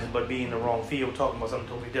be a scientist, but be in the wrong field talking about something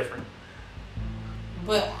totally different.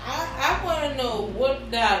 But I want to know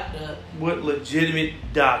what legitimate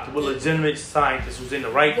scientist who's in the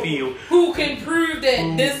right field who can prove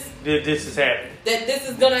that this is happening. That this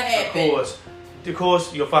is gonna happen. Of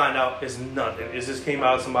course, you'll find out it's nothing. It just came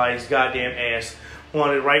out of somebody's goddamn ass. One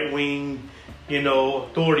of the right wing,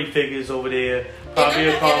 authority figures over there. Probably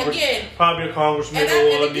a congressman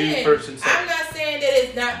or a new person. I'm not saying that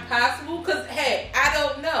it's not possible, because hey, I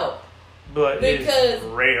don't know. But it's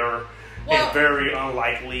rare. It's very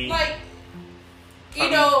unlikely.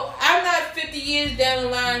 I'm not 50 years down the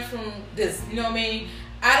line from this. You know what I mean?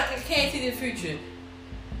 I can't see the future.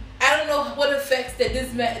 I don't know what effects that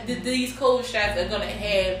these COVID shots are going to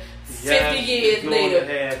have 50 years later,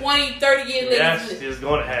 20, 30 years later. Yes, it's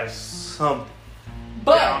going to have something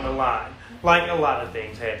down the line. Like a lot of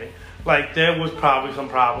things happen. Like there was probably some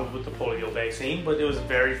problems with the polio vaccine, but there was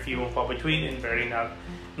very few and far between and very not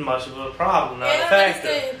much of a problem, not a factor.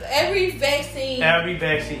 Every vaccine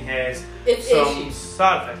has some issues.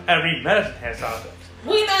 side effects. Every medicine has side effects.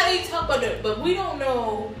 We're not even talking about it, but we don't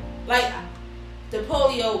know, the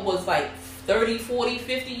polio was 30, 40,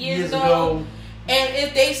 50 years ago. And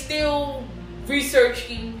if they still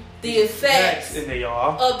researching the effects and they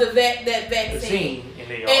are, of that vaccine, and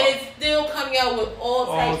it's still coming out with all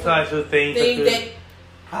types of things that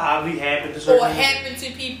probably happen to certain happen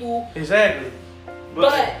to people. Exactly.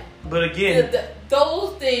 But again,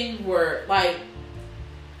 those things were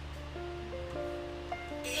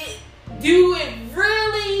do it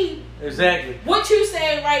really? Exactly. What you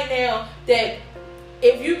saying right now, that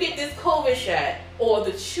if you get this COVID shot, or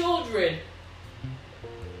the children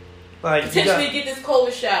potentially get this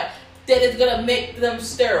COVID shot, that is going to make them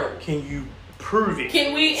sterile? Can you prove it?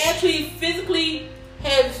 Can we actually physically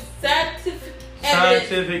have scientific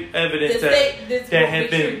evidence that has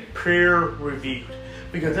been peer reviewed?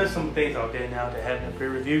 Because there's some things out there now that haven't been peer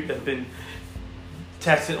reviewed, that's been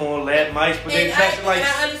tested on lab mice, but they tested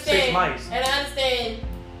 6 mice. And I understand.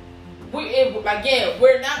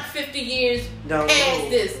 We're not 50 years past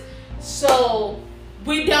this, so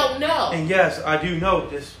We don't know. And yes, I do know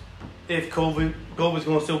this. If COVID's going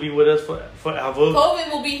to still be with us forever.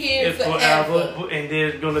 COVID will be here forever. And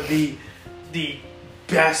there's going to be the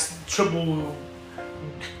best triple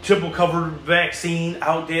covered vaccine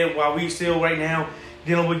out there while we still right now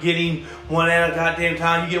dealing with getting one at a goddamn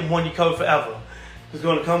time. You get one, you cover forever. It's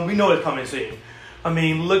going to come. We know it's coming soon. I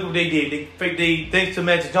mean, look what they did. They thanks to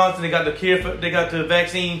Magic Johnson, they got the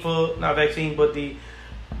vaccine for, not vaccine, but the,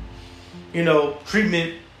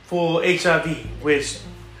 treatment for HIV, which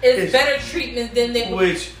it's better treatment than they.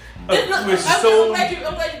 Which I'm glad you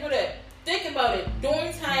put that. Think about it.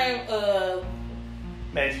 During time of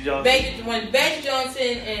Magic Johnson. When Magic Johnson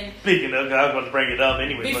and speaking of, I was going to bring it up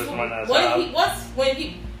anyway. I'm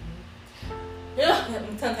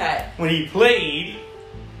tongue-tied. When he played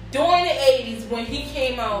during the 80s, when he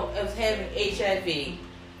came out as having HIV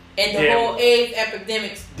and the whole AIDS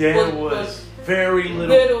epidemic, there was very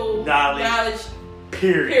little knowledge.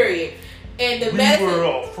 Period. And the we medicine, were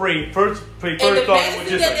afraid. First and the thought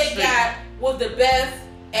medicine that they got was the best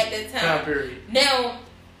at the time. Period. Now,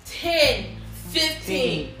 10,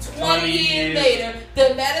 15, 20 years later,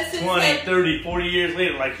 the medicine 20, 30, 40 years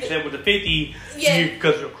later, like you said with the 50,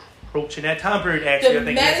 because you're approaching that time period, actually, I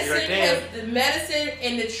think that's right there. The medicine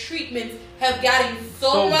and the treatments have gotten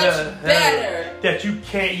so much better that you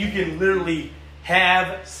can literally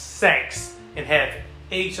have sex and have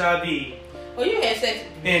HIV. Oh, you have sex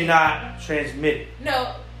and not transmit it.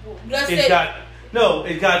 No,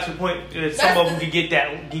 it got to the point that some of them can get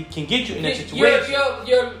you in that situation.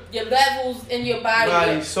 Your levels in your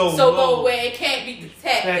body so low where it can't be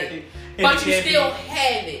detected, but you still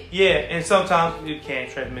have it. Yeah, and sometimes you can't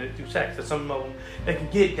transmit it through sex. There's some of them that can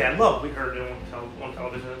get that low. We heard it on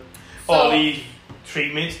television. All these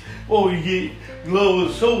treatments. You get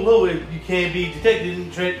so low that you can't be detected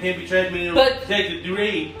and can't be transmitted or detected due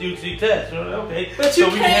to the test. Okay, but you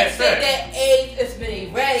can't say that AIDS has been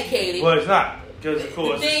eradicated. Well, it's not. Because of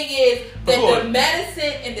course, the thing is that the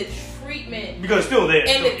medicine and the treatment, because it's still there,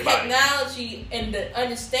 and the technology and the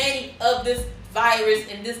understanding of this virus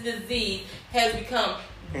and this disease has become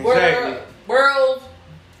world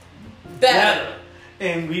better.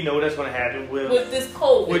 And we know that's going to happen with this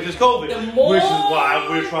COVID. Which is why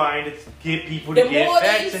we're trying to get people to get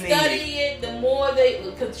vaccinated. The more they study it, the more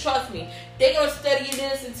because trust me, they're going to study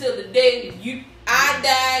this until the day I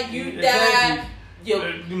die, you die. Your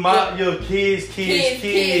kids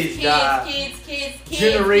die.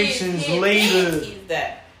 Generations later.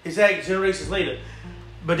 Exactly, generations later.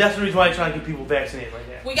 But that's the reason why I'm trying to get people vaccinated right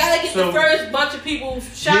now. We gotta get the first bunch of people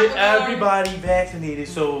shot. Get everybody vaccinated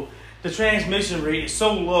so the transmission rate is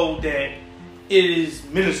so low that it is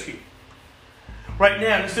minuscule. Right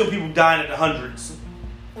now, there's still people dying in the hundreds.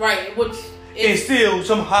 Right, and still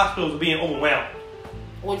some hospitals are being overwhelmed.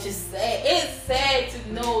 Which is sad. It's sad to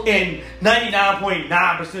know that. And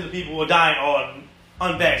 99.9% of people are dying are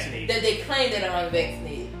unvaccinated. That they claim that are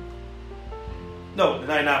unvaccinated. No, the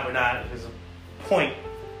 99.9 is a point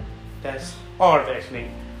that's are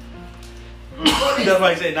vaccinated. That's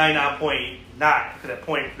why I said 99.9, because that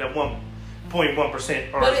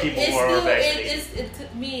 1.1% are people who are vaccinated. To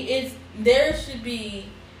me, there should be.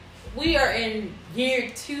 We are in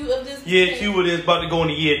year 2 of this. Year 2 of this, about to go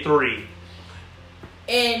into year 3.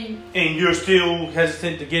 And you're still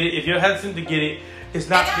hesitant to get it. If you're hesitant to get it, it's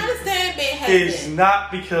not. And I understand being hesitant. It's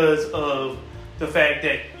not because of the fact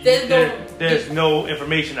that there's no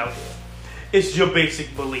information out there. It's your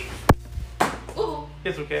basic belief. Ooh.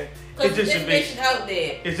 It's okay. It's just information out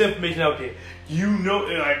there. It's information out there. You know,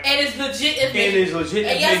 and it's legit information. And it's legit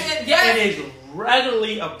information. And it's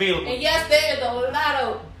readily available. And yes, there is a lot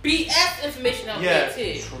of BS information out there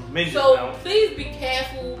too. Tremendous so please be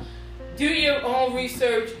careful. Do your own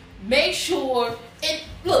research. Make sure. And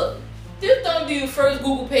look, just don't do the first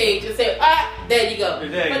Google page and say, there you go.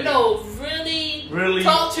 Exactly. But no, really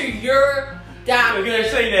talk to your doctor. You're going to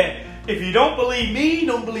say that. If you don't believe me,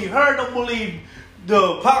 don't believe her, don't believe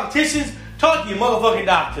the politicians, talk to your motherfucking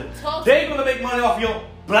doctor. They're going to make money off your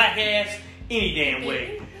black ass any damn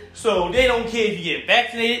way. So they don't care if you get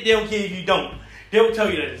vaccinated. They don't care if you don't. They'll tell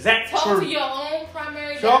you the exact truth. Talk to your own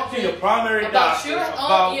primary doctor. Talk to your primary doctor.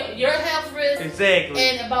 About your health risk. Exactly.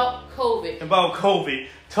 And about COVID. About COVID.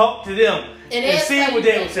 Talk to them. And see what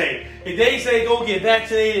they will say. If they say go get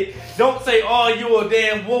vaccinated, don't say, oh, you're a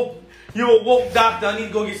damn woke. You're a woke doctor. I need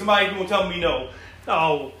to go get somebody who's going to tell me no.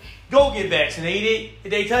 No. Go get vaccinated.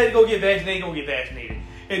 If they tell you to go get vaccinated, go get vaccinated.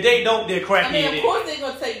 If they don't, they're crappy. Of course they're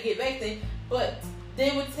going to tell you to get vaccinated. But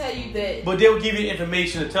they would tell you that. But they'll give you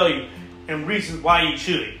information to tell you and reasons why you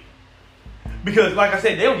should. Because, like I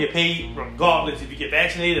said, they'll get paid regardless if you get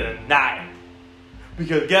vaccinated or not.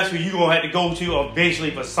 Because guess who you're going to have to go to eventually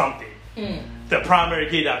for something. The primary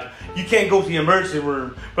care doctor. You can't go to the emergency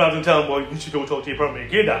room rather than telling boy you should go talk to your primary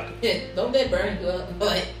care doctor. Yeah, don't let burn you up,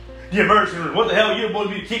 but the emergency room. What the hell? You're supposed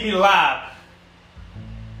to be keeping me alive.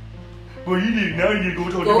 Well, you need to go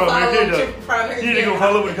talk to your primary care doctor. You need to go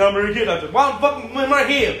follow with the primary care doctor. Why the fuck am I right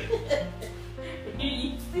here?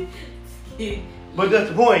 But that's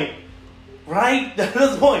the point, right?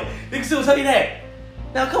 That's the point. They can still tell you that.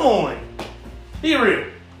 Now, come on. Be real.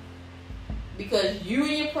 Because you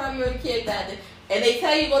and your primary care doctor, and they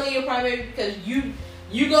tell you go to your primary because you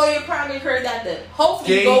go to your primary care doctor.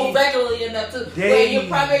 Hopefully, you go regularly enough to where your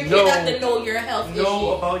primary care doctor know your health issues.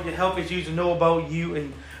 Know about your health issues and know about you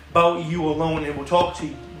and about you alone, and will talk to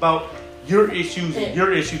you about your issues and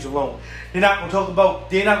your issues alone. They're not gonna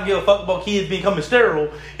they're not gonna give a fuck about kids becoming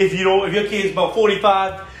sterile if your kid's about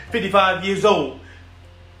 45, 55 years old.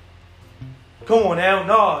 Come on now,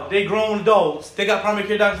 no, they grown adults. They got primary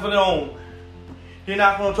care doctors for their own. They're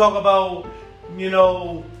not gonna talk about,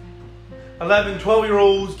 11,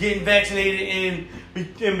 12-year-olds getting vaccinated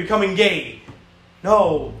and becoming gay.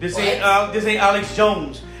 No, this ain't Alex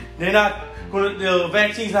Jones. The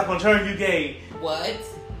vaccine's not gonna turn you gay. What?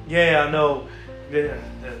 Yeah, I know. Yeah,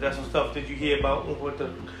 that's some stuff that you hear about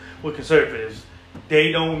with conservatives.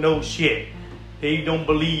 They don't know shit. They don't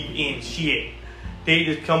believe in shit. They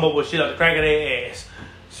just come up with shit out the crack of their ass.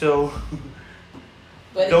 So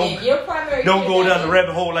but don't go down the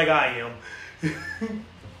rabbit hole like I am.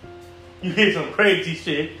 You hear some crazy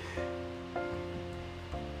shit.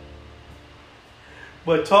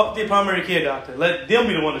 But talk to your primary care doctor. Let them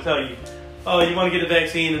be the one to tell you, oh, you want to get the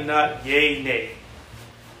vaccine or not? Yay, nay.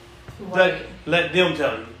 Right. Let them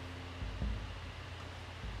tell you.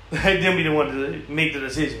 Let them be the one to make the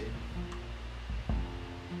decision.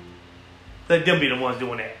 Let them be the ones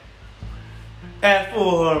doing that. As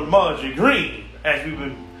for Marjorie Green, as we've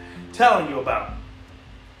been telling you about,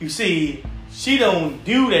 you see, she don't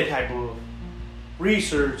do that type of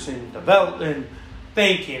research and development,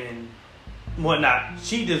 thinking and whatnot.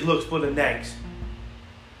 She just looks for the next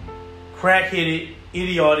crack-headed,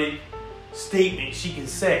 idiotic statement she can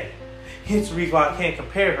say. Hence the reason why I can't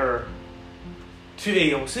compare her to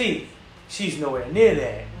AOC. She's nowhere near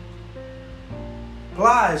that.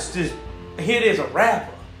 Bly is just, here there's a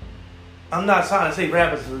rapper. I'm not trying to say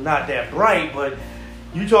rappers are not that bright, but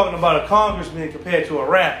you're talking about a congressman compared to a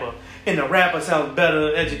rapper, and the rapper sounds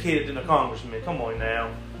better educated than a congressman. Come on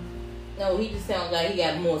now. No, he just sounds like he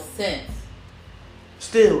got more sense.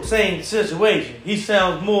 Still, same situation. He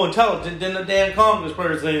sounds more intelligent than a damn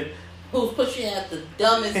congressperson. Who's pushing out the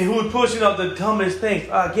dumbest... And who's pushing up the dumbest things.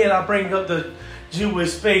 Again, I bring up the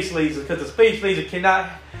Jewish space laser, because the space laser cannot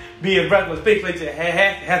be a regular space laser. It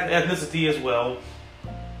has ethnicity as well.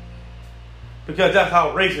 Because that's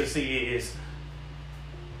how racist he is.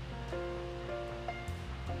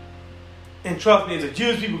 And trust me, if the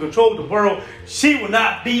Jewish people control the world, she will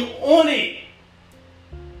not be on it.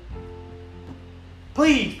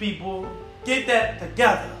 Please, people, get that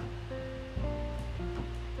together.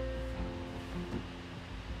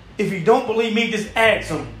 If you don't believe me, just ask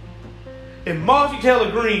them. If Marjorie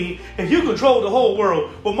Taylor Greene, if you control the whole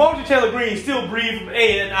world, will Marjorie Taylor Greene still breathe from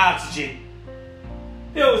air and oxygen?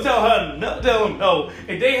 They'll tell them no.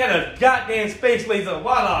 If they had a goddamn space laser,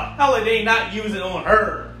 why the hell are they not using it on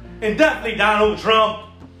her? And definitely Donald Trump.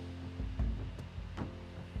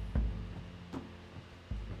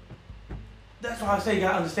 That's why I say you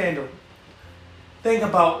gotta understand them. Think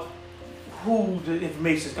about who the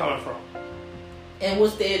information is coming from. And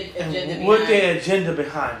what's their agenda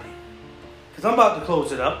behind it. Because I'm about to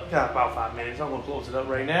close it up. Got about 5 minutes. I'm going to close it up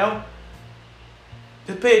right now.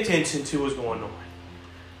 Just pay attention to what's going on.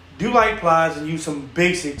 Do like Plies and use some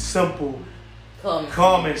basic, simple,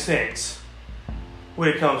 common sense when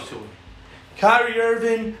it comes to it. Kyrie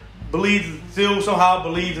Irving still somehow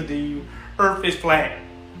believes that the earth is flat.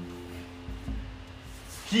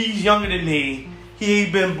 He's younger than me. He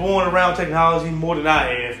ain't been born around technology more than I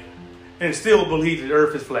have. And still believes that the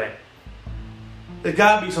earth is flat. There's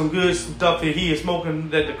got to be some good stuff that he is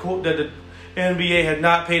smoking that the NBA had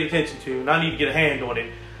not paid attention to. And I need to get a hand on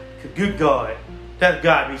it. Good God. That's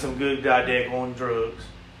got to be some good goddamn on drugs.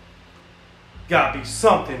 Got to be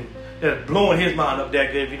something that's blowing his mind up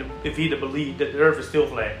that good if he'd have believed that the earth is still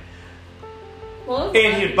flat. Well,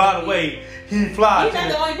 and by the way, he flies. He's not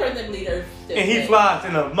the only person that believes earth is still flat. And he flies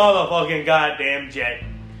in a motherfucking goddamn jet.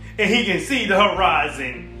 And he can see the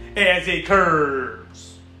horizon as it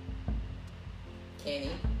curves. Can he?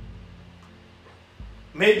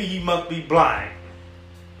 Maybe he must be blind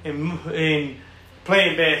and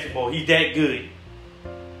playing basketball. He's that good.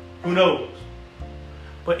 Who knows?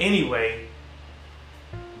 But anyway,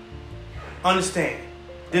 understand,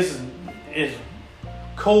 this is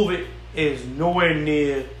COVID is nowhere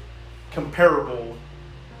near comparable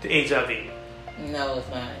to HIV. No, it's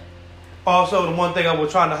not. Also, the one thing I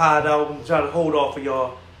was trying to hide out and try to hold off for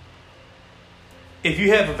y'all, if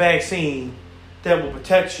you have a vaccine that will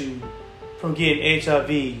protect you from getting HIV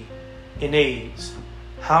and AIDS,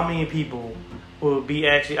 how many people will be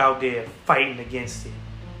actually out there fighting against it?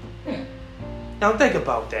 Now think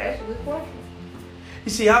about that. That's a good question.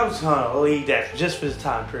 You see, I was trying to leave that just for this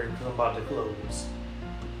time period because I'm about to close.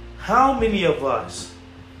 How many of us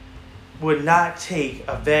would not take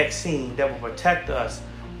a vaccine that will protect us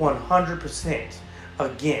 100%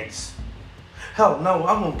 against? Hell no,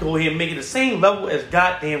 I'm going to go ahead and make it the same level as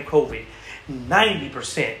goddamn COVID.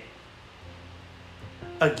 90%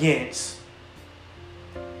 against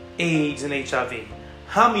AIDS and HIV.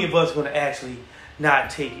 How many of us are going to actually not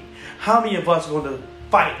take it? How many of us are going to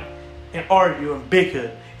fight and argue and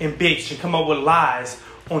bicker and bitch and come up with lies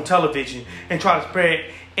on television and try to spread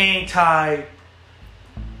anti-HIV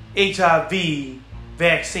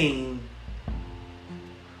vaccine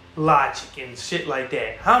logic and shit like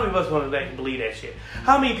that? How many of us are going to actually believe that shit?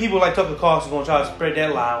 How many people like Tucker Carlson are going to try to spread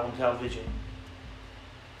that lie on television?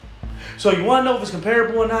 So you want to know if it's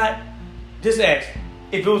comparable or not? Just ask.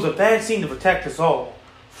 If it was a vaccine to protect us all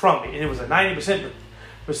from it, and it was a 90%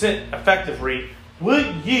 effective rate,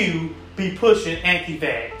 would you be pushing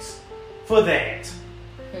anti-vax for that?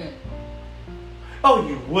 Oh,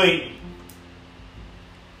 you wouldn't.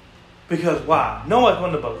 Because why? No one's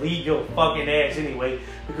going to believe your fucking ass anyway,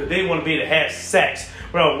 because they want to be able to have sex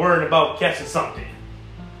without worrying about catching something.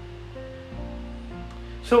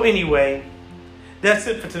 So anyway, that's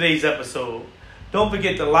it for today's episode. Don't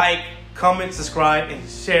forget to like, comment, subscribe, and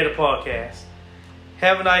share the podcast.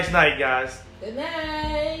 Have a nice night, guys. Good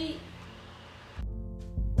night.